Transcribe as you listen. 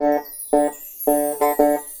And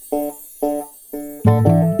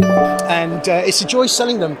it's a joy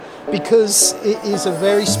selling them because it is a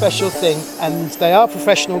very special thing, and they are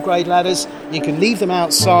professional grade ladders. You can leave them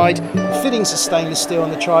outside. The fittings are stainless steel on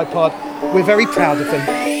the tripod. We're very proud of them.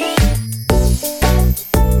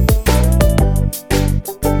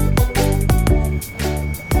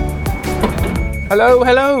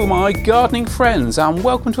 Hello, my gardening friends, and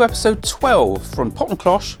welcome to episode 12 from Pot and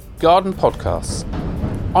Cloche Garden Podcasts.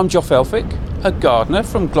 I'm Geoff Elphick, a gardener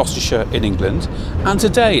from Gloucestershire in England, and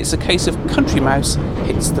today it's a case of country mouse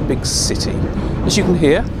hits the big city. As you can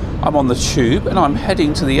hear, I'm on the tube and I'm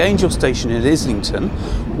heading to the Angel Station in Islington,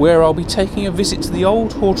 where I'll be taking a visit to the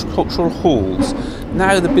old horticultural halls,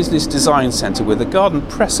 now the Business Design Centre, where the Garden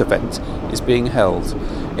Press event is being held.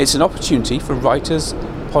 It's an opportunity for writers,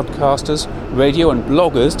 podcasters, radio and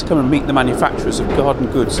bloggers to come and meet the manufacturers of garden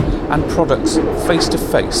goods and products face to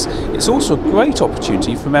face. It's also a great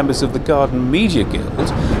opportunity for members of the Garden Media Guild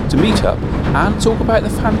to meet up and talk about the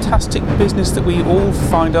fantastic business that we all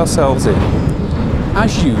find ourselves in.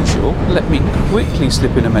 As usual, let me quickly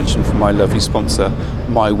slip in a mention from my lovely sponsor,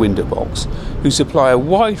 My Window Box, who supply a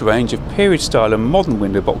wide range of period style and modern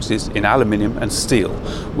window boxes in aluminium and steel,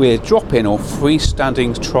 with drop-in or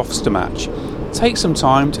freestanding troughs to match. Take some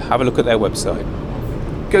time to have a look at their website.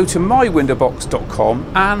 Go to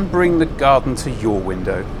mywindowbox.com and bring the garden to your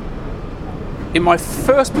window. In my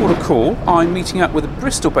first port of call, I'm meeting up with a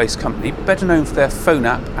Bristol-based company better known for their phone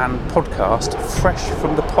app and podcast, Fresh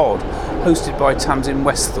from the Pod, hosted by Tamsin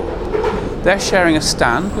Westhorpe. They're sharing a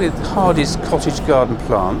stand with Hardy's cottage garden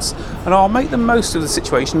plants, and I'll make the most of the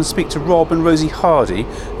situation and speak to Rob and Rosie Hardy,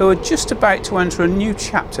 who are just about to enter a new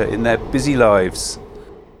chapter in their busy lives.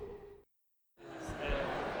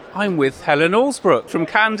 I'm with Helen Allsbrook from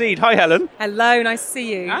Candide. Hi, Helen. Hello, nice to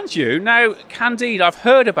see you. And you. Now, Candide, I've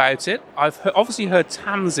heard about it. I've obviously heard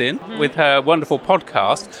Tamsin with her wonderful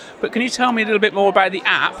podcast. But can you tell me a little bit more about the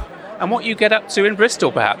app and what you get up to in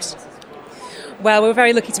Bristol, perhaps? Well, we're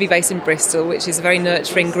very lucky to be based in Bristol, which is a very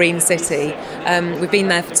nurturing green city. We've been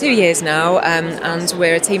there for 2 years now, and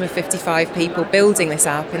we're a team of 55 people building this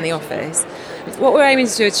app in the office. What we're aiming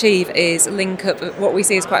to achieve is link up what we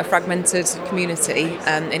see as quite a fragmented community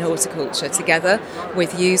in horticulture together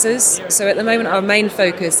with users. So at the moment our main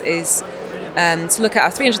focus is to look at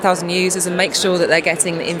our 300,000 users and make sure that they're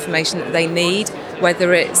getting the information that they need,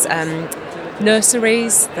 whether it's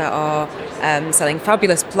nurseries that are selling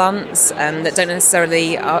fabulous plants that don't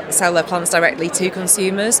necessarily sell their plants directly to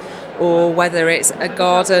consumers, or whether it's a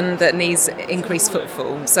garden that needs increased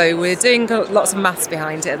footfall. So we're doing lots of maths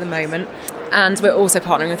behind it at the moment, and we're also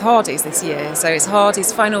partnering with Hardy's this year. So it's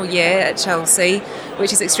Hardy's final year at Chelsea,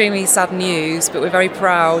 which is extremely sad news, but we're very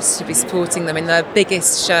proud to be supporting them in their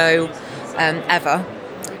biggest show ever.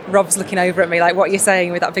 Rob's looking over at me like, what are you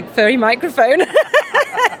saying with that big furry microphone?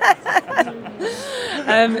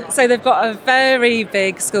 So they've got a very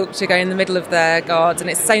big sculpture going in the middle of their garden.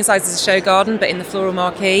 It's the same size as a show garden, but in the floral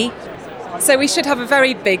marquee. So we should have a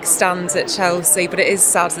very big stand at Chelsea, but it is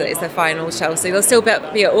sad that it's their final Chelsea. They'll still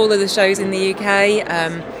be at all of the shows in the UK.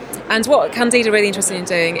 And what Candide are really interested in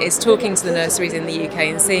doing is talking to the nurseries in the UK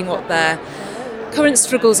and seeing what their current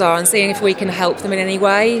struggles are and seeing if we can help them in any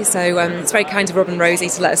way. So it's very kind of Rob and Rosie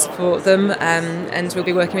to let us support them, and we'll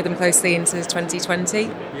be working with them closely into 2020.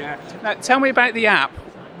 Yeah. Now, tell me about the app.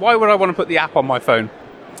 Why would I want to put the app on my phone?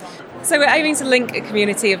 So we're aiming to link a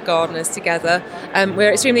community of gardeners together.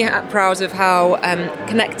 We're extremely proud of how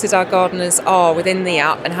connected our gardeners are within the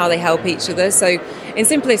app and how they help each other. So in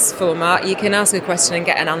simplest format, you can ask a question and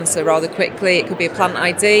get an answer rather quickly. It could be a plant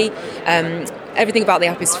ID. Everything about the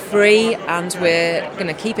app is free, and we're going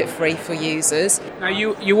to keep it free for users. Now,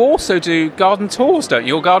 you also do garden tours, don't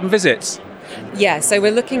you, or garden visits? Yeah, so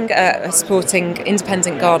we're looking at supporting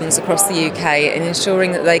independent gardens across the UK and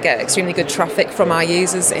ensuring that they get extremely good traffic from our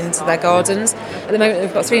users into their gardens. At the moment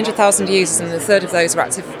we've got 300,000 users, and a third of those are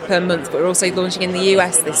active per month, but we're also launching in the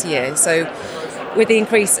US this year. So with the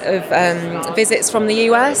increase of visits from the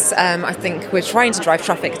US, I think we're trying to drive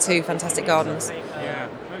traffic to fantastic gardens. Yeah,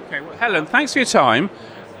 okay. Well, Helen, thanks for your time.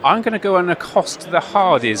 I'm going to go and accost the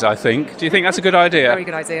Hardys, I think. Do you think that's a good idea? Very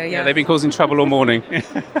good idea, yeah. They've been causing trouble all morning.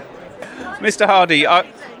 Mr. Hardy,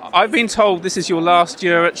 I've been told this is your last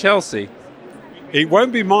year at Chelsea. It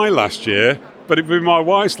won't be my last year, but it'll be my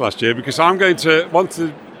wife's last year, because I'm going to, once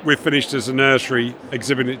we're finished as a nursery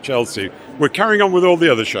exhibiting at Chelsea, we're carrying on with all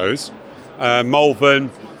the other shows. Malvern,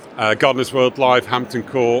 Gardeners World Live, Hampton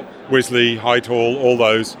Court, Wisley, Whitehall, all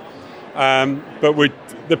those. But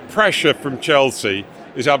the pressure from Chelsea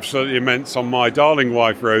is absolutely immense on my darling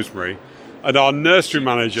wife, Rosemary, and our nursery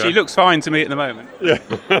manager. She looks fine to me at the moment. Yeah.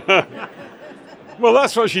 Well,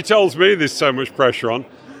 that's what she tells me. There's so much pressure on.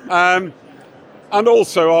 And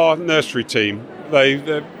also our nursery team.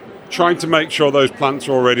 They're trying to make sure those plants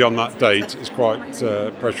are already on that date is quite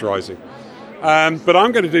pressurising. But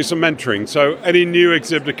I'm going to do some mentoring. So any new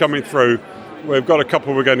exhibitor coming through, we've got a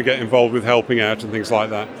couple we're going to get involved with helping out and things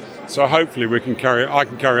like that. So hopefully I can carry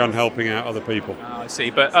on helping out other people. I see,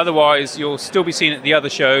 but otherwise you'll still be seen at the other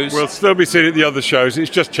shows. We'll still be seen at the other shows.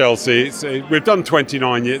 It's just Chelsea. We've done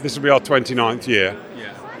 29 years. This will be our 29th year.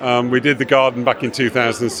 Yeah. We did the garden back in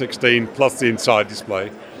 2016, plus the inside display.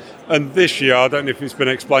 And this year, I don't know if it's been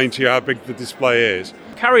explained to you how big the display is.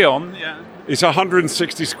 Carry on. Yeah. It's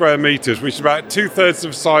 160 square metres, which is about 2/3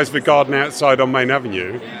 of the size of a garden outside on Main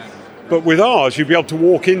Avenue. Yeah. But with ours, you'll be able to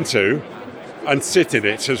walk into and sit in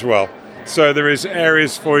it as well. So there is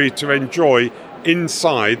areas for you to enjoy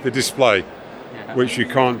inside the display, which you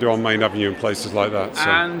can't do on Main Avenue and places like that. So.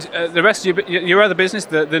 And the rest of your other business,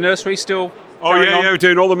 the nursery, still. Oh yeah, we're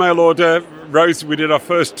doing all the mail order. Rose, we did our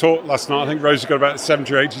first talk last night. I think Rose has got about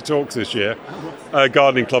 70 or 80 talks this year,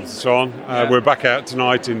 gardening clubs and so on. We're back out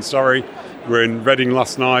tonight in Surrey. We're in Reading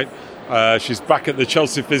last night. She's back at the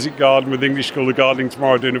Chelsea Physic Garden with English School of Gardening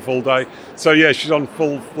tomorrow, doing a full day. So yeah, she's on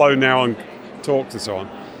full flow now on talks and so on.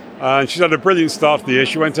 And she's had a brilliant start to the year.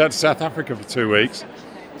 She went out to South Africa for 2 weeks,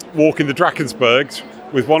 walking the Drakensbergs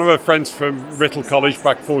with one of her friends from Writtle College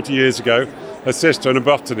back 40 years ago. Her sister and a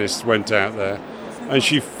botanist went out there, and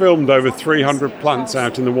she filmed over 300 plants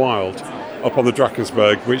out in the wild up on the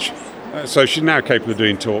Drakensberg, so she's now capable of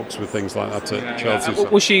doing talks with things like that at Chelsea.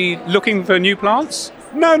 Was she looking for new plants?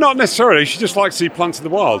 No, not necessarily. She just likes to see plants in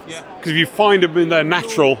the wild. Because if you find them in their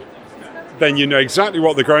natural, then you know exactly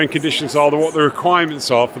what the growing conditions are, what the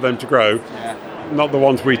requirements are for them to grow. Not the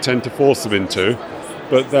ones we tend to force them into.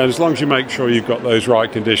 But then as long as you make sure you've got those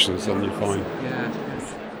right conditions, then you're fine.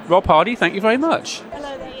 Rob Hardy, thank you very much.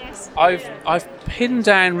 Hello there, yes. I've pinned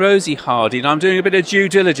down Rosie Hardy, and I'm doing a bit of due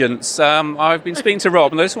diligence. I've been speaking to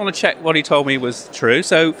Rob, and I just want to check what he told me was true.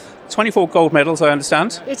 So, 24 gold medals, I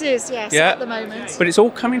understand. It is, yes, Yeah. at the moment. But it's all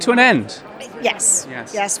coming to an end. Yes.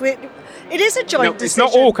 Yes. It is a joint It's decision.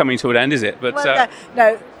 not all coming to an end, is it? But Well,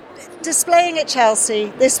 no. Displaying at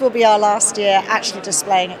Chelsea, this will be our last year actually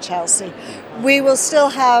displaying at Chelsea. We will still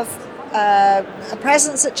have a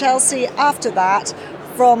presence at Chelsea after that,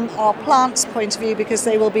 from our plants point of view, because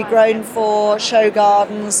they will be grown for show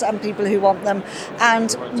gardens and people who want them,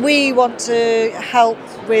 and we want to help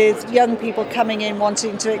with young people coming in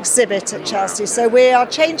wanting to exhibit at Chelsea. So we are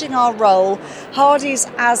changing our role. Hardy's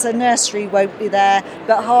as a nursery won't be there,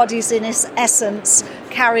 but Hardy's in its essence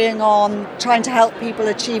carrying on, trying to help people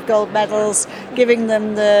achieve gold medals, giving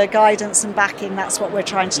them the guidance and backing. That's what we're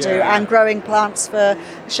trying to do, and growing plants for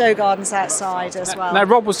show gardens outside as well. Now,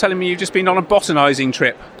 Rob was telling me you've just been on a botanising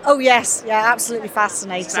trip. Oh yes, yeah, absolutely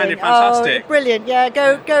fascinating. Sounded fantastic. Oh, brilliant! Yeah,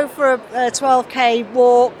 go for a 12k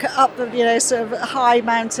walk up, sort of high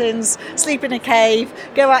mountains, sleep in a cave,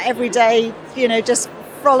 go out every day, just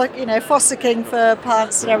frolic, fossicking for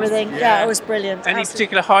plants and everything. Yeah, it was brilliant. Any Absolutely.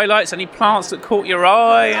 particular highlights? Any plants that caught your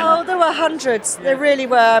eye? Oh, there were hundreds. There really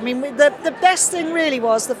were. I mean, the best thing really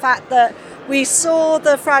was the fact that we saw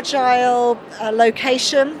the fragile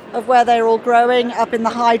location of where they're all growing up in the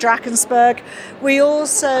high Drakensberg. We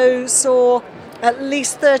also saw at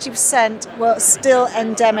least 30% were still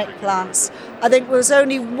endemic plants. I think there was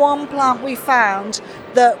only one plant we found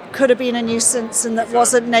that could have been a nuisance and that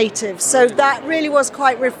wasn't native. So that really was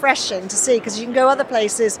quite refreshing to see, because you can go other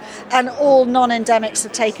places and all non-endemics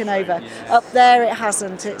have taken over. Up there it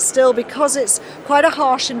hasn't. It's still, because it's quite a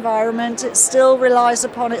harsh environment, it still relies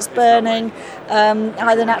upon its burning,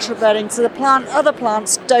 either natural burning. So other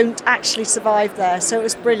plants don't actually survive there. So it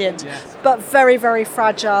was brilliant. But very, very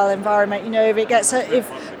fragile environment.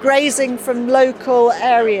 If grazing from local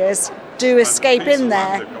areas do escape in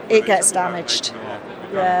there, it gets damaged.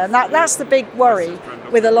 Yeah, and that's the big worry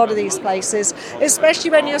with a lot of these places, especially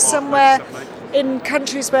when you're somewhere in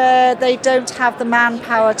countries where they don't have the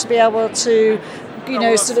manpower to be able to,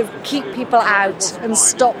 sort of keep people out and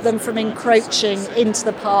stop them from encroaching into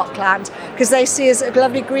the parkland, because they see it as a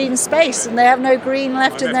lovely green space and they have no green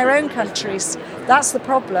left in their own countries. That's the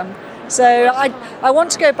problem. So I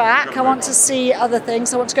want to go back. I want to see other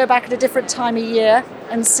things. I want to go back at a different time of year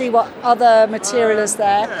and see what other material is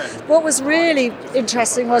there. What was really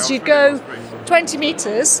interesting was you'd go 20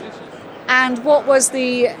 metres and what was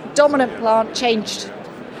the dominant plant changed.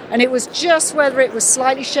 And it was just whether it was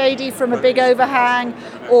slightly shady from a big overhang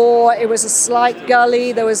or it was a slight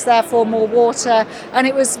gully, there was therefore more water. And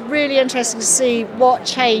it was really interesting to see what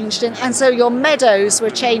changed. And so your meadows were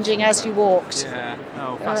changing as you walked. Yeah,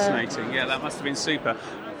 fascinating. Yeah, that must have been super.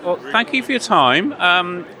 Well, thank you for your time.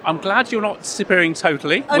 I'm glad you're not disappearing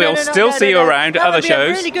totally. Oh, we'll still see you around at other That would shows.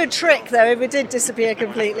 be a really good trick, though, if it did disappear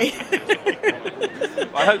completely.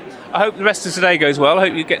 I hope the rest of today goes well. I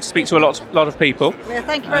hope you get to speak to a lot of people. Yeah,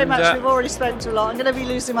 thank you very much. We've already spoken to a lot. I'm going to be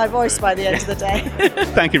losing my voice by the end of the day.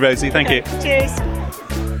 Thank you, Rosie. Thank you. Cheers.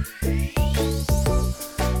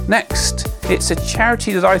 Next, it's a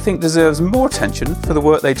charity that I think deserves more attention for the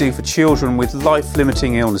work they do for children with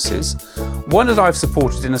life-limiting illnesses, one that I've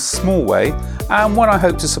supported in a small way, and one I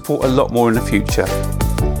hope to support a lot more in the future.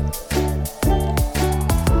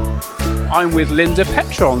 I'm with Linda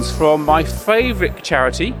Petrons from my favourite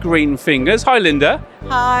charity, Green Fingers. Hi, Linda.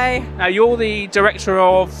 Hi. Now, you're the Director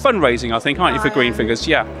of Fundraising, I think, aren't you, for Green Fingers?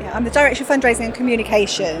 Yeah. I'm the Director of Fundraising and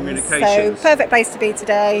Communications. So, perfect place to be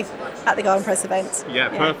today at the Garden Press event. Yeah,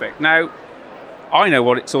 perfect. Now, I know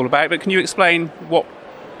what it's all about, but can you explain what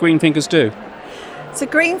Green Fingers do? So,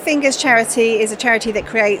 Green Fingers charity is a charity that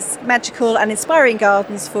creates magical and inspiring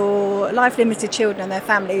gardens for life-limited children and their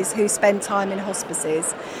families who spend time in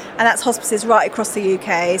hospices. And that's hospices right across the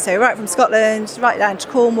UK, so right from Scotland, right down to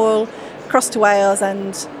Cornwall, across to Wales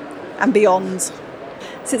and beyond.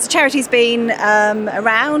 Since the charity's been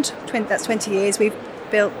around, that's 20 years, we've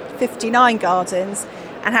built 59 gardens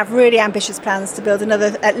and have really ambitious plans to build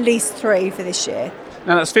another at least 3 for this year.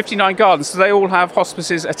 Now that's 59 gardens, so they all have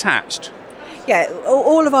hospices attached? Yeah,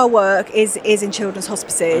 all of our work is in children's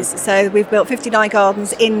hospices. So we've built 59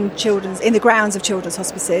 gardens in the grounds of children's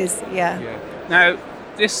hospices. Yeah. Now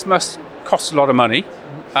this must cost a lot of money.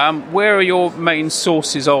 Where are your main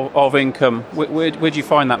sources of income? Where do you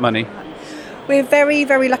find that money? We're very,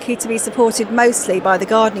 very lucky to be supported mostly by the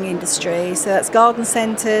gardening industry. So that's garden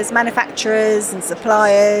centres, manufacturers and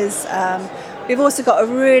suppliers. We've also got a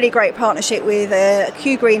really great partnership with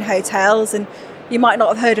Kew Green Hotels, and you might not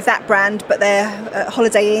have heard of that brand, but their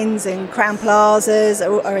Holiday Inns and Crown Plazas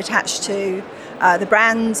are attached to the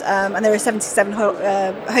brand, and there are 77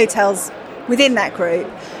 hotels within that group.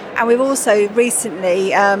 And we've also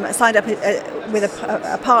recently signed up with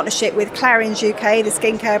a partnership with Clarins UK, the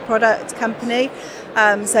skincare product company.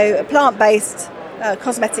 So a plant-based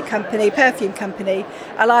cosmetic company, perfume company,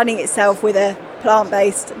 aligning itself with a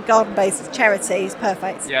plant-based, garden-based charity is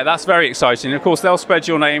perfect. Yeah, that's very exciting. Of course, they'll spread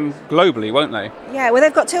your name globally, won't they? Yeah, well,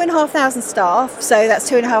 they've got 2,500 staff, so that's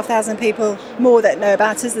 2,500 people more that know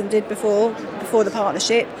about us than did before the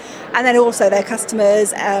partnership. And then also their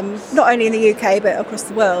customers, not only in the UK, but across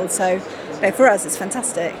the world. So for us, it's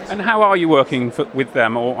fantastic. And how are you working with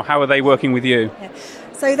them, or how are they working with you? Yeah.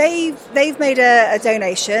 So they've made a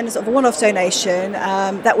donation, sort of a one-off donation,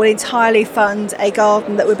 that will entirely fund a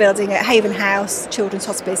garden that we're building at Haven House Children's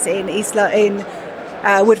Hospice in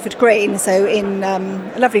Woodford Green, so in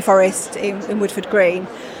a lovely forest in Woodford Green.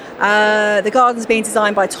 The garden's being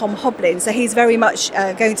designed by Tom Hoblin, so he's very much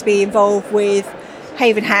going to be involved with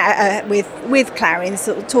Haven with Clarins,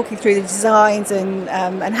 sort of talking through the designs and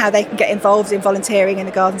how they can get involved in volunteering in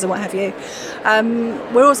the gardens and what have you.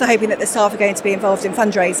 We're also hoping that the staff are going to be involved in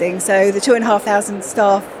fundraising, so the 2,500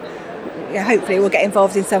 staff hopefully will get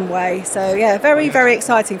involved in some way. So yeah, very, very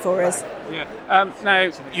exciting for us. Yeah. Now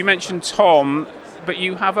you mentioned Tom, but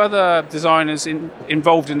you have other designers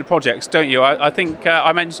involved in the projects, don't you? I think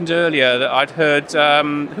I mentioned earlier that I'd heard,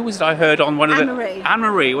 who was it I heard on one of Anne-Marie.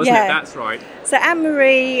 Anne-Marie, wasn't it? That's right. So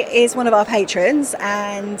Anne-Marie is one of our patrons,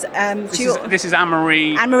 and this is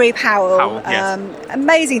Anne-Marie. Anne-Marie Powell, yes.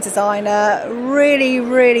 Amazing designer, really,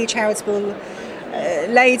 really charitable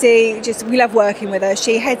lady. Just we love working with her.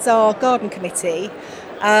 She heads our garden committee.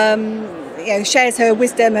 Shares her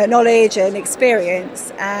wisdom, her knowledge, and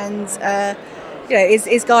experience, and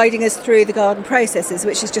is guiding us through the garden processes,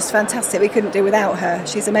 which is just fantastic. We couldn't do without her.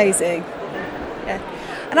 She's amazing. Yeah.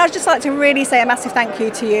 And I'd just like to really say a massive thank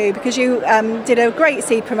you to you, because you did a great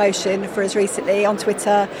seed promotion for us recently on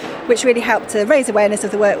Twitter, which really helped to raise awareness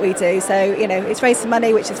of the work we do. So, it's raised some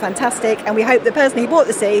money, which is fantastic. And we hope the person who bought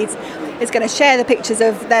the seeds is going to share the pictures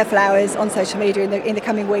of their flowers on social media in the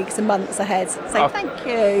coming weeks and months ahead. So thank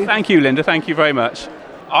you. Thank you, Linda. Thank you very much.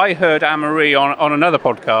 I heard Anne-Marie on another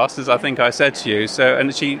podcast, as I think I said to you,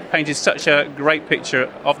 and she painted such a great picture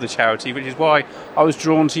of the charity, which is why I was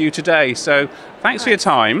drawn to you today. So thanks for your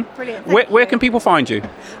time. Brilliant. Where can people find you?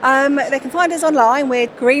 They can find us online with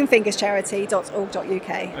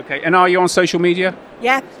greenfingerscharity.org.uk. Okay, and are you on social media?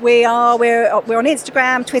 Yeah, we are. We're on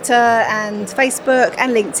Instagram, Twitter and Facebook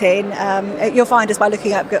and LinkedIn. You'll find us by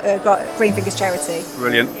looking up Green Fingers Charity.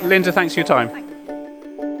 Brilliant. Yeah. Linda, thanks for your time.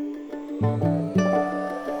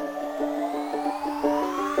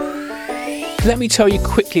 Let me tell you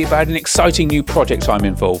quickly about an exciting new project I'm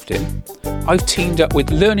involved in. I've teamed up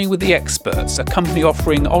with Learning with the Experts, a company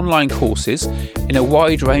offering online courses in a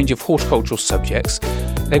wide range of horticultural subjects.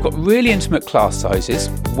 They've got really intimate class sizes,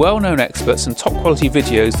 well-known experts and top-quality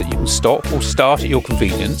videos that you can stop or start at your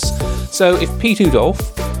convenience. So if Pete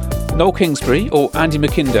Udolph, Noel Kingsbury or Andy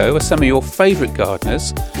McIndoe are some of your favourite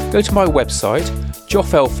gardeners, go to my website,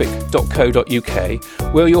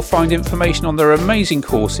 joffelfick.co.uk, where you'll find information on their amazing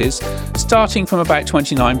courses, starting from about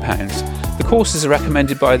 £29. The courses are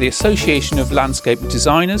recommended by the Association of Landscape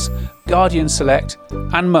Designers, Guardian Select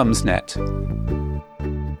and Mumsnet.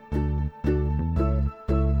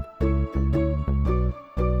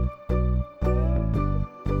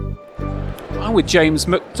 I'm with James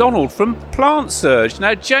McDonald from Plant Surge.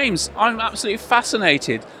 Now, James, I'm absolutely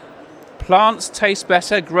fascinated. Plants taste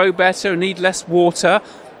better, grow better, need less water.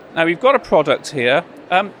 Now, we've got a product here.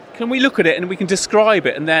 Can we look at it and we can describe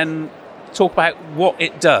it and then talk about what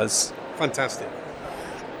it does? Fantastic.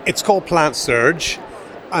 It's called Plant Surge,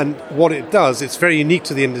 and what it does, it's very unique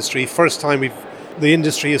to the industry. First time the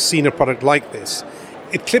industry has seen a product like this.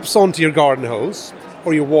 It clips onto your garden hose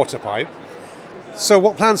or your water pipe. So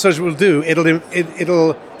what Plant Surge will do,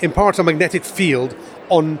 it'll impart a magnetic field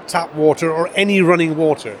on tap water or any running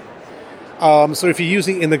water. So if you're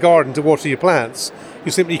using it in the garden to water your plants,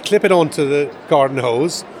 you simply clip it onto the garden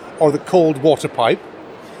hose or the cold water pipe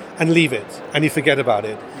and leave it, and you forget about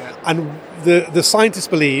it. Yeah. And the scientists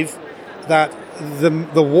believe that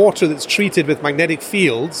the water that's treated with magnetic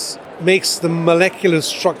fields makes the molecular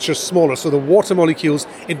structure smaller. So the water molecules,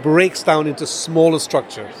 it breaks down into smaller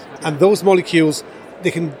structures. And those molecules,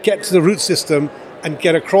 they can get to the root system and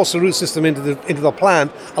get across the root system into the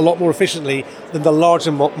plant a lot more efficiently than the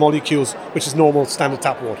larger molecules, which is normal standard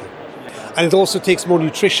tap water. And it also takes more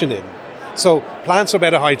nutrition in. So plants are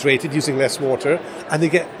better hydrated using less water, and they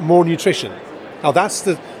get more nutrition. Now that's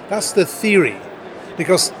the theory,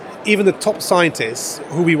 because even the top scientists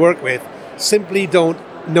who we work with simply don't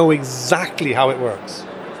know exactly how it works.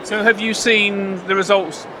 So have you seen the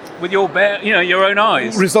results with your own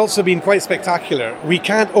eyes? Results have been quite spectacular. We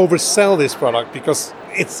can't oversell this product because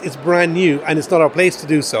it's brand new and it's not our place to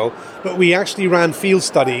do so, but we actually ran field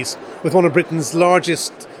studies with one of Britain's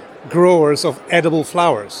largest growers of edible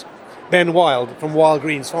flowers, Ben Wild from Wild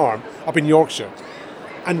Greens Farm up in Yorkshire.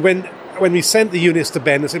 And when we sent the units to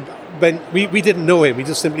Ben, I said, Ben, we didn't know him, we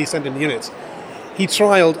just simply sent him the units. He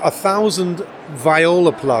trialled 1,000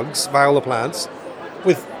 viola plants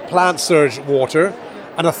with Plant Surge water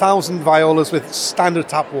and 1,000 violas with standard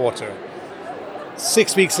tap water.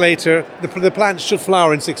 6 weeks later, the plants should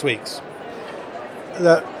flower in 6 weeks.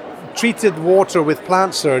 The treated water with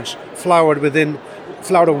Plant Surge flowered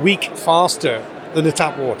a week faster than the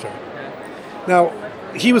tap water. Now,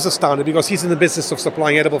 he was astounded because he's in the business of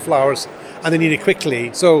supplying edible flowers and they need it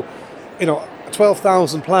quickly. So,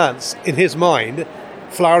 12,000 plants in his mind,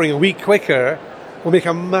 flowering a week quicker will make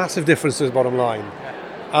a massive difference to his bottom line.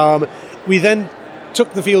 We then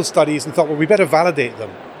took the field studies and thought, well, we better validate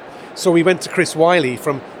them. So we went to Chris Wiley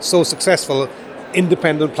from So Successful,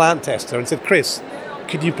 independent plant tester, and said, Chris,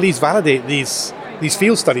 could you please validate these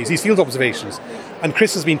field studies, these field observations? And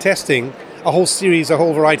Chris has been testing a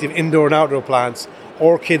whole variety of indoor and outdoor plants,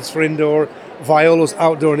 orchids for indoor, violas,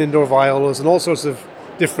 outdoor and indoor violas, and all sorts of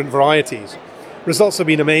different varieties. Results have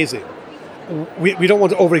been amazing. We don't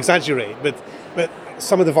want to over-exaggerate, but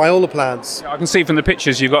some of the viola plants... I can see from the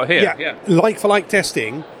pictures you've got here. Yeah. Like-for-like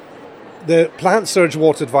testing, the Plant Surge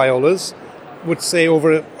watered violas would say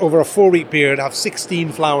over a 4-week period have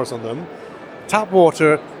 16 flowers on them. Tap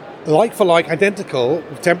water, like-for-like, identical,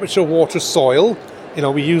 temperature, water, soil.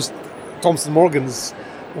 We used Thomson Morgan's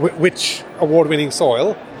Which award-winning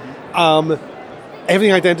soil.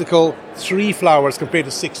 Everything identical, 3 flowers compared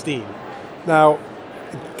to 16. Now,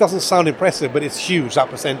 it doesn't sound impressive, but it's huge, that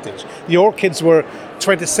percentage. The orchids were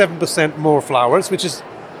 27% more flowers, which is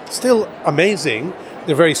still amazing.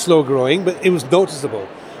 They're very slow growing, but it was noticeable.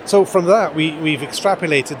 So from that, we've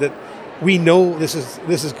extrapolated that we know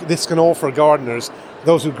this can offer gardeners,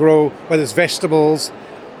 those who grow, whether it's vegetables,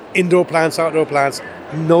 indoor plants, outdoor plants,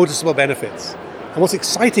 noticeable benefits. And what's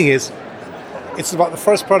exciting is, it's about the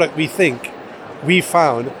first product we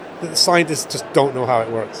found that the scientists just don't know how it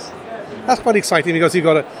works. That's quite exciting because you've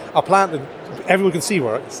got a plant that everyone can see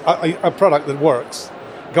works, a product that works.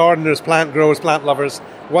 Gardeners, plant growers, plant lovers,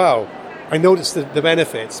 wow, I noticed the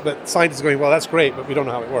benefits, but scientists are going, well, that's great, but we don't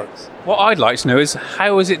know how it works. What I'd like to know is,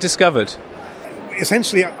 how was it discovered?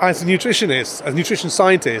 Essentially, as a nutritionist, as a nutrition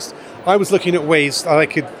scientist, I was looking at ways that I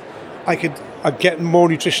could get more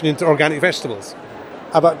nutrition into organic vegetables.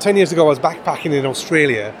 About 10 years ago, I was backpacking in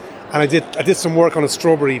Australia, and I did some work on a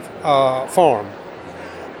strawberry farm.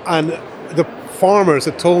 And the farmers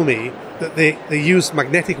had told me that they used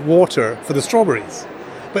magnetic water for the strawberries,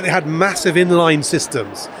 but they had massive inline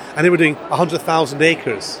systems, and they were doing 100,000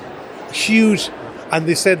 acres, huge. And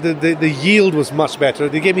they said that the yield was much better.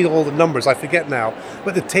 They gave me all the numbers, I forget now,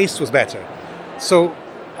 but the taste was better. So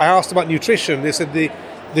I asked about nutrition. They said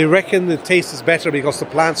they reckon the taste is better because the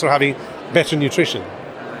plants are having better nutrition,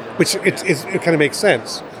 which it kind of makes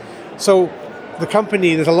sense. So the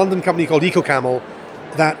company, there's a London company called EcoCamel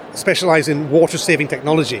that specialise in water-saving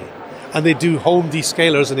technology, and they do home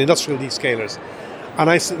descalers and industrial descalers.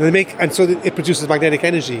 And so it produces magnetic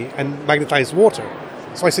energy and magnetized water.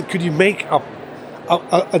 So I said, could you make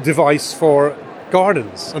a device for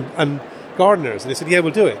gardens and gardeners? And they said, yeah,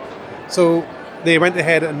 we'll do it. So they went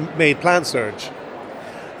ahead and made Plant Surge.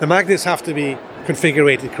 The magnets have to be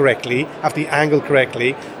configured correctly, have to be angled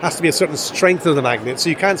correctly, has to be a certain strength of the magnet. So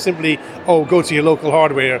you can't simply, go to your local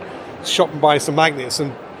hardware shop and buy some magnets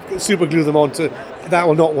and super glue them onto. That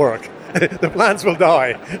will not work. The plants will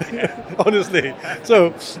die, honestly. So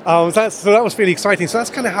that was really exciting. So that's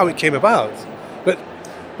kind of how it came about. But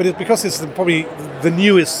because it's probably the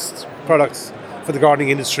newest product for the gardening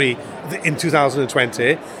industry in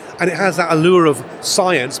 2020, and it has that allure of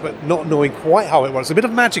science, but not knowing quite how it works. A bit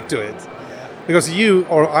of magic to it, because you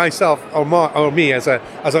or myself or me as a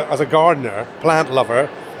gardener, plant lover,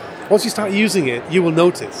 once you start using it, you will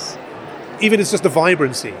notice. Even it's just the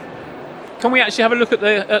vibrancy. Can we actually have a look at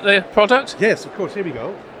the product? Yes, of course. Here we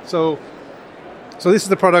go. So this is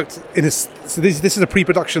the product. This is a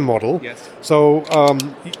pre-production model. Yes. So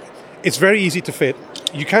it's very easy to fit.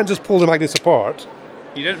 You can't just pull the magnets apart.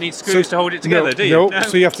 You don't need screws to hold it together, do you? No.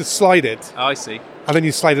 So you have to slide it. Oh, I see. And then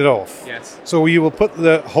you slide it off. Yes. So you will put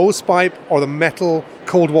the hose pipe or the metal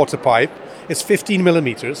cold water pipe. It's 15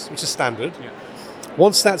 millimeters, which is standard. Yeah.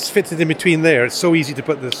 Once that's fitted in between there, it's so easy to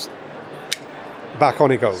put this back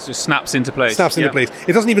on. It goes. So it snaps into place. Place.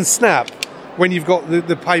 It doesn't even snap when you've got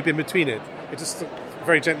the pipe in between it. It just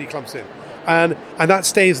very gently clumps in. And that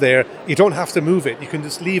stays there. You don't have to move it. You can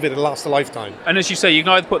just leave it and last a lifetime. And as you say, you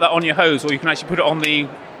can either put that on your hose or you can actually put it on the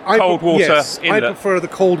cold water inlet. I prefer the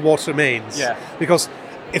cold water mains. Yeah. Because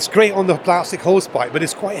it's great on the plastic hose pipe, but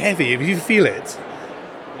it's quite heavy if you feel it.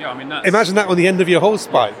 Yeah, I mean that's... Imagine that on the end of your hose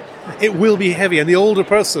pipe. It will be heavy, and the older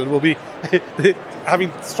person will be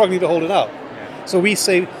struggling to hold it up. Yeah. So we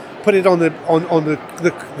say put it on the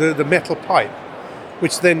metal pipe,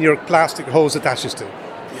 which then your plastic hose attaches to.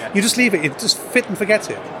 Yeah. You just leave it. You just fit and forget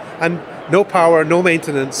it, and no power, no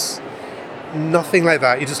maintenance, nothing like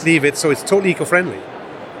that. You just leave it, so it's totally eco-friendly.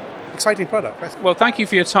 Exciting product. Well, thank you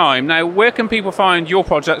for your time. Now, where can people find your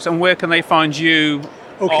projects, and where can they find you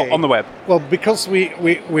on the web? Well, because we're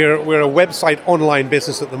a website online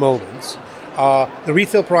business at the moment, the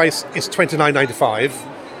retail price is $29.95.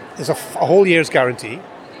 There's a whole year's guarantee,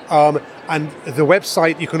 and the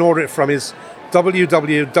website you can order it from is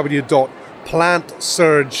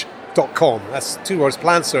www.plantsurge.com. That's two words.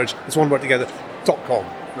 Plant Surge. It's one word together. .com.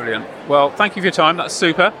 Brilliant. Well, thank you for your time. That's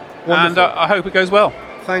super. Wonderful. And I hope it goes well.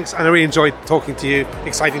 Thanks, and I really enjoyed talking to you.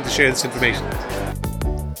 Exciting to share this information.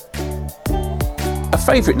 A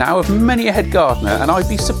favourite now of many a head gardener, and I'd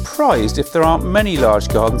be surprised if there aren't many large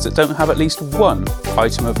gardens that don't have at least one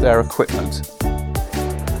item of their equipment.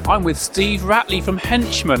 I'm with Steve Ratley from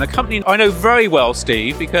Henchman, a company I know very well,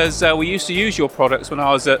 Steve, because we used to use your products when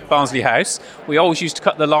I was at Barnsley House. We always used to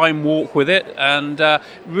cut the lime walk with it, and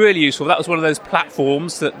really useful. That was one of those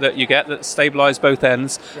platforms that you get that stabilise both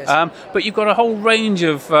ends. Yes. But you've got a whole range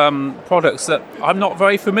of products that I'm not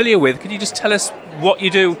very familiar with. Could you just tell us what you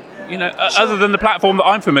do, sure, other than the platform that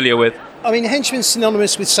I'm familiar with? I mean, Henchman's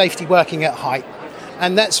synonymous with safety working at height,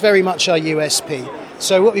 and that's very much our USP.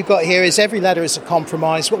 So what we've got here is every ladder is a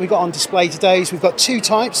compromise. What we've got on display today is we've got two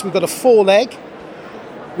types. We've got a 4-leg,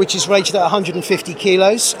 which is rated at 150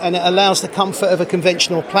 kilos, and it allows the comfort of a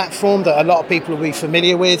conventional platform that a lot of people will be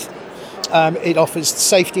familiar with. It offers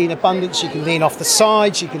safety in abundance. You can lean off the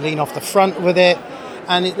sides, you can lean off the front with it,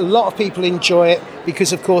 and a lot of people enjoy it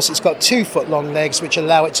because, of course, it's got 2-foot-long legs, which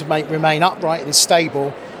allow it to remain upright and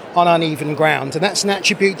stable on uneven ground. And that's an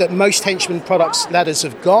attribute that most Henchman products ladders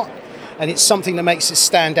have got, and it's something that makes us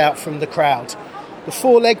stand out from the crowd. The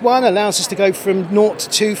 4-leg one allows us to go from 0 to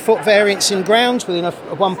 2 foot variance in ground within a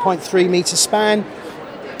 1.3 metre span,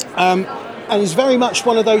 and is very much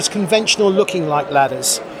one of those conventional looking like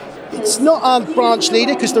ladders. It's not our branch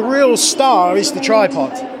leader because the real star is the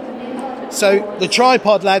tripod. So the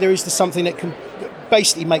tripod ladder is something that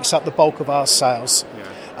basically makes up the bulk of our sales.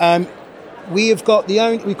 Yeah. We've got the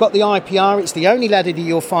IPR. It's the only ladder that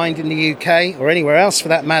you'll find in the UK, or anywhere else for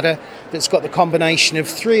that matter, that's got the combination of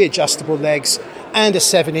 3 adjustable legs and a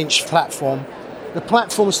 7-inch platform. The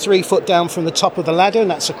platform's 3 foot down from the top of the ladder,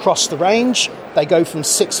 and that's across the range. They go from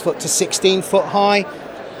 6 foot to 16 foot high.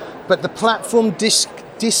 But the platform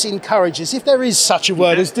disencourages, if there is such a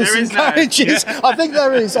word as disencourages, I think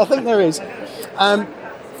there is,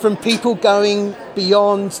 from people going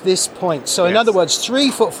beyond this point. So in other words,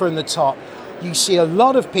 3 foot from the top, you see a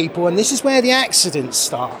lot of people, and this is where the accidents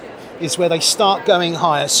start, is where they start going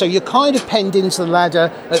higher. So you're kind of penned into the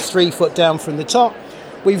ladder at 3 foot down from the top.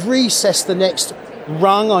 We've recessed the next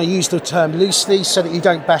rung, I use the term loosely, so that you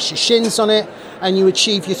don't bash your shins on it, and you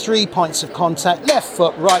achieve your 3 points of contact, left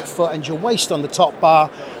foot, right foot, and your waist on the top bar,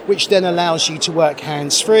 which then allows you to work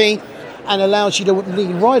hands-free and allows you to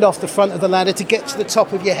lean right off the front of the ladder to get to the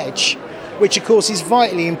top of your hedge, which of course is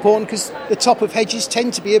vitally important because the top of hedges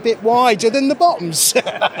tend to be a bit wider than the bottoms.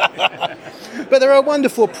 But they're a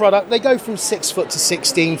wonderful product. They go from 6 foot to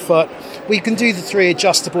 16 foot. We can do the 3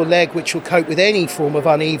 adjustable leg, which will cope with any form of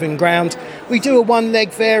uneven ground. We do a 1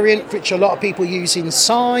 leg variant, which a lot of people use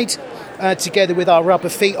inside, together with our rubber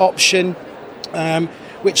feet option,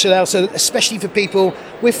 which allows, especially for people,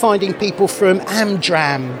 we're finding people from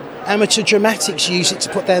Amdram, Amateur Dramatics, use it to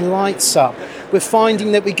put their lights up. We're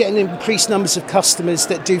finding that we're getting increased numbers of customers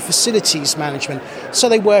that do facilities management. So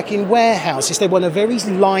they work in warehouses. They want a very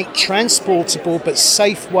light, transportable but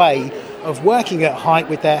safe way of working at height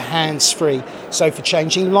with their hands free. So for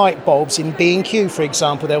changing light bulbs in B&Q, for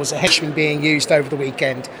example, there was a Hedgeman being used over the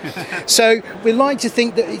weekend. So we like to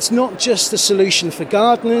think that it's not just a solution for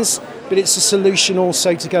gardeners, but it's a solution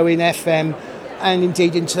also to go in FM, and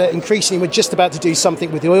indeed increasingly we're just about to do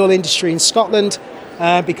something with the oil industry in Scotland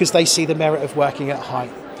because they see the merit of working at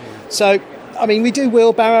height. So, I mean, we do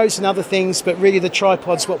wheelbarrows and other things, but really the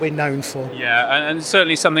tripod's what we're known for. Yeah, and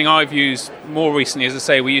certainly something I've used more recently. As I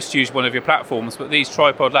say, we used to use one of your platforms, but these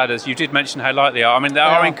tripod ladders, you did mention how light they are. I mean, they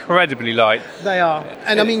are incredibly light. They are.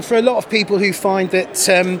 And I mean, for a lot of people who find that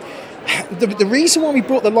the reason why we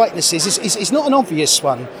brought the lightness is not an obvious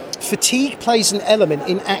one. Fatigue plays an element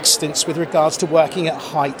in accidents with regards to working at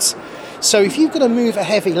height. So if you've got to move a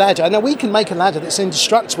heavy ladder, now we can make a ladder that's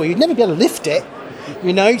indestructible, you'd never be able to lift it,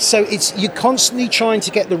 you know, so you're constantly trying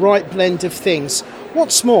to get the right blend of things.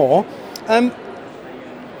 What's more,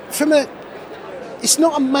 it's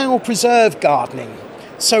not a mal-preserved gardening,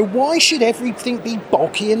 so why should everything be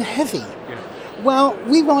bulky and heavy? Yeah. Well,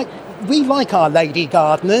 we like our lady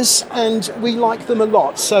gardeners, and we like them a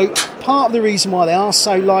lot. So part of the reason why they are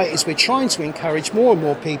so light is we're trying to encourage more and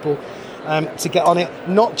more people to get on it,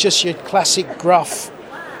 not just your classic gruff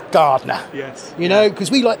gardener. Yes. You know,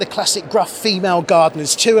 because we like the classic gruff female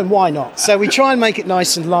gardeners too, and why not? So we try and make it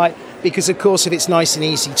nice and light because, of course, if it's nice and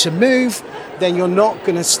easy to move, then you're not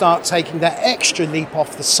going to start taking that extra leap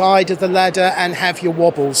off the side of the ladder and have your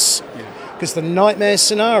wobbles. Because the nightmare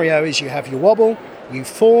scenario is you have your wobble, you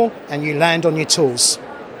fall, and you land on your tools.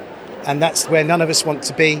 And that's where none of us want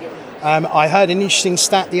to be. I heard an interesting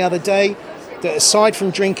stat the other day that aside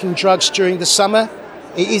from drinking drugs during the summer,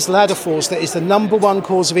 it is ladder falls that is the number one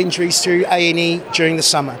cause of injuries through A&E during the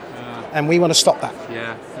summer. And we want to stop that.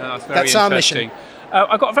 Yeah, that's our mission.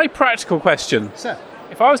 I've got a very practical question. Sir?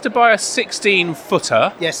 If I was to buy a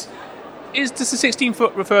 16-footer... Yes. Does the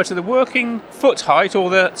 16-foot refer to the working foot height or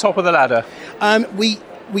the top of the ladder?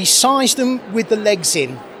 We size them with the legs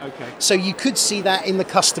in. Okay. So you could see that in the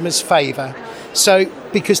customer's favour. So,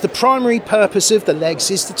 because the primary purpose of the legs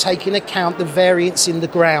is to take into account the variance in the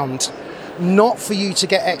ground, not for you to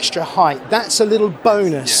get extra height. That's a little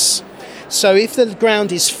bonus. Yeah. So if the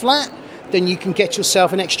ground is flat, then you can get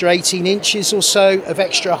yourself an extra 18 inches or so of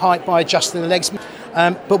extra height by adjusting the legs.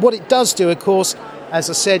 But what it does do, of course, as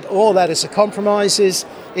I said, all that is a compromises.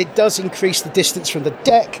 It does increase the distance from the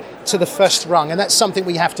deck to the first rung, and that's something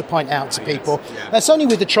we have to point out to people. That's only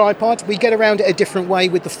with the tripod. We get around it a different way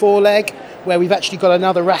with the four-leg, where we've actually got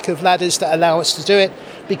another rack of ladders that allow us to do it,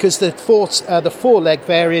 because the four-leg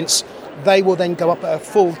variants, they will then go up at a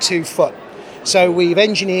full 2 foot. So we've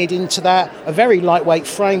engineered into that a very lightweight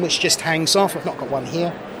frame which just hangs off. I've not got one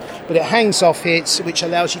here, but it hangs off here, which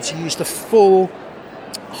allows you to use the full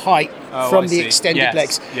height from the extended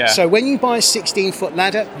legs. Yeah. So when you buy a 16-foot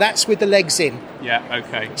ladder, that's with the legs in. Yeah,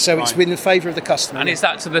 okay. So it's in favour of the customer. And is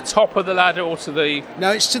that to the top of the ladder or to the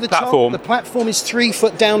No, it's to the platform? top. The platform is 3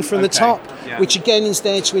 foot down from the top, which again is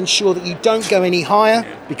there to ensure that you don't go any higher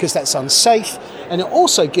because that's unsafe. And it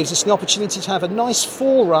also gives us an opportunity to have a nice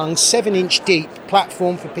 4-rung, 7-inch deep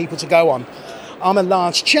platform for people to go on. I'm a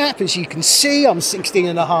large chap, as you can see. I'm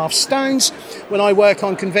 16.5 stones. When I work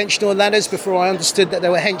on conventional ladders, before I understood that there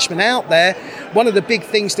were henchmen out there, one of the big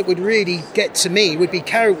things that would really get to me would be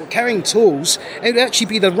carrying tools. It would actually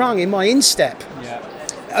be the rung in my instep. Yeah.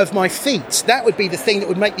 of my feet. That would be the thing that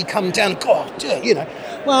would make me come down,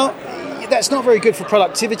 Well, that's not very good for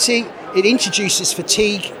productivity. It introduces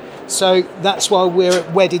fatigue. So that's why we're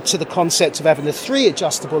wedded to the concept of having the 3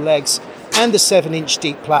 adjustable legs and the 7-inch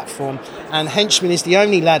deep platform. And Henchman is the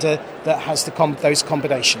only ladder that has those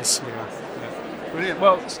combinations. Brilliant.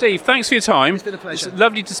 Well, Steve, thanks for your time. It's been a pleasure. It's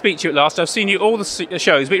lovely to speak to you at last. I've seen you all the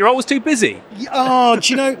shows, but you're always too busy. Oh,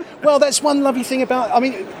 do you know? Well, that's one lovely thing about.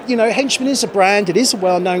 Henchman is a brand. It is a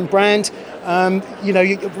well-known brand.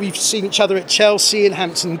 We've seen each other at Chelsea and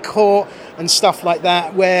Hampton Court and stuff like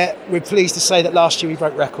that, where we're pleased to say that last year we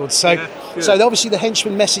broke records. So obviously the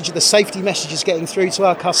Henchman message, the safety message, is getting through to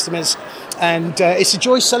our customers, and it's a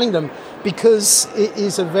joy selling them because it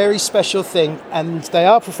is a very special thing, and they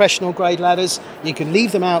are professional grade ladders. You can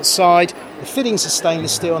leave them outside. The fittings are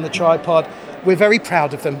stainless steel on the tripod. We're very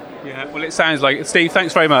proud of them. Yeah, well, it sounds like it. Steve,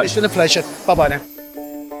 thanks very much. It's been a pleasure. Bye-bye now.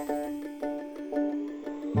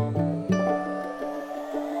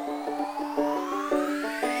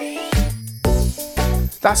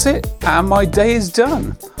 That's it, and my day is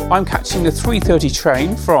done. I'm catching the 3:30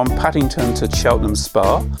 train from Paddington to Cheltenham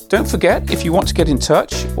Spa. Don't forget, if you want to get in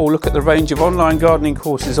touch or look at the range of online gardening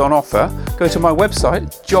courses on offer, go to my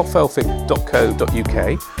website,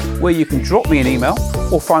 joffelfick.co.uk, where you can drop me an email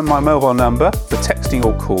or find my mobile number for texting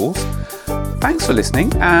or calls. Thanks for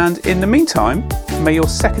listening, and in the meantime, may your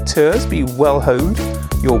secateurs be well honed,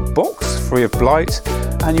 your box free of blight,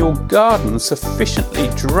 and your garden sufficiently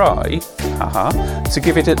dry to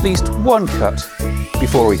give it at least one cut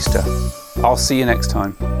before Easter. I'll see you next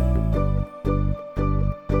time.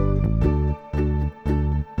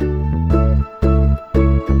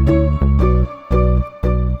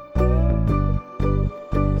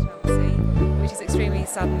 Which is extremely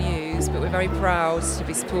sad news, but we're very proud to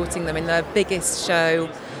be supporting them in their biggest show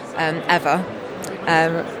ever.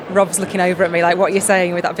 Rob's looking over at me like, what are you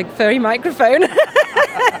saying with that big furry microphone?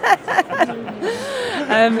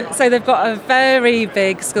 So they've got a very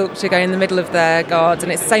big sculpture going in the middle of their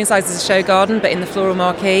garden. It's the same size as a show garden, but in the floral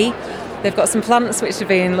marquee. They've got some plants which are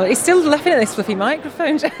being... He's still laughing at this fluffy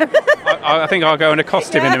microphone. I think I'll go and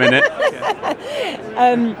accost him in a minute.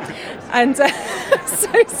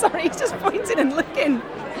 So sorry, he's just pointing and looking.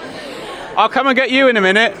 I'll come and get you in a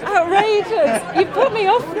minute. Outrageous. You put me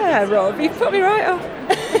off there, Rob. You put me right off.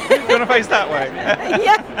 You want to face that way?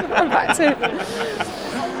 Yeah, I'm back to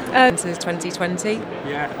 2020.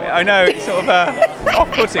 Yeah, I know, it's sort of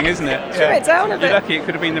off-putting, isn't it? Trim it down a bit. You're lucky it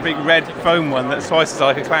could have been the big red foam one that's twice as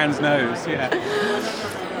like a clown's nose. Yeah.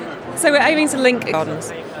 So we're aiming to link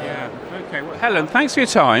gardens. Yeah. Okay. Well, Helen, thanks for your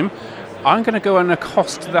time. I'm going to go and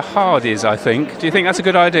accost the Hardys, I think. Do you think that's a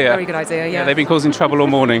good idea? Very good idea, yeah. They've been causing trouble all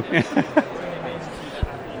morning.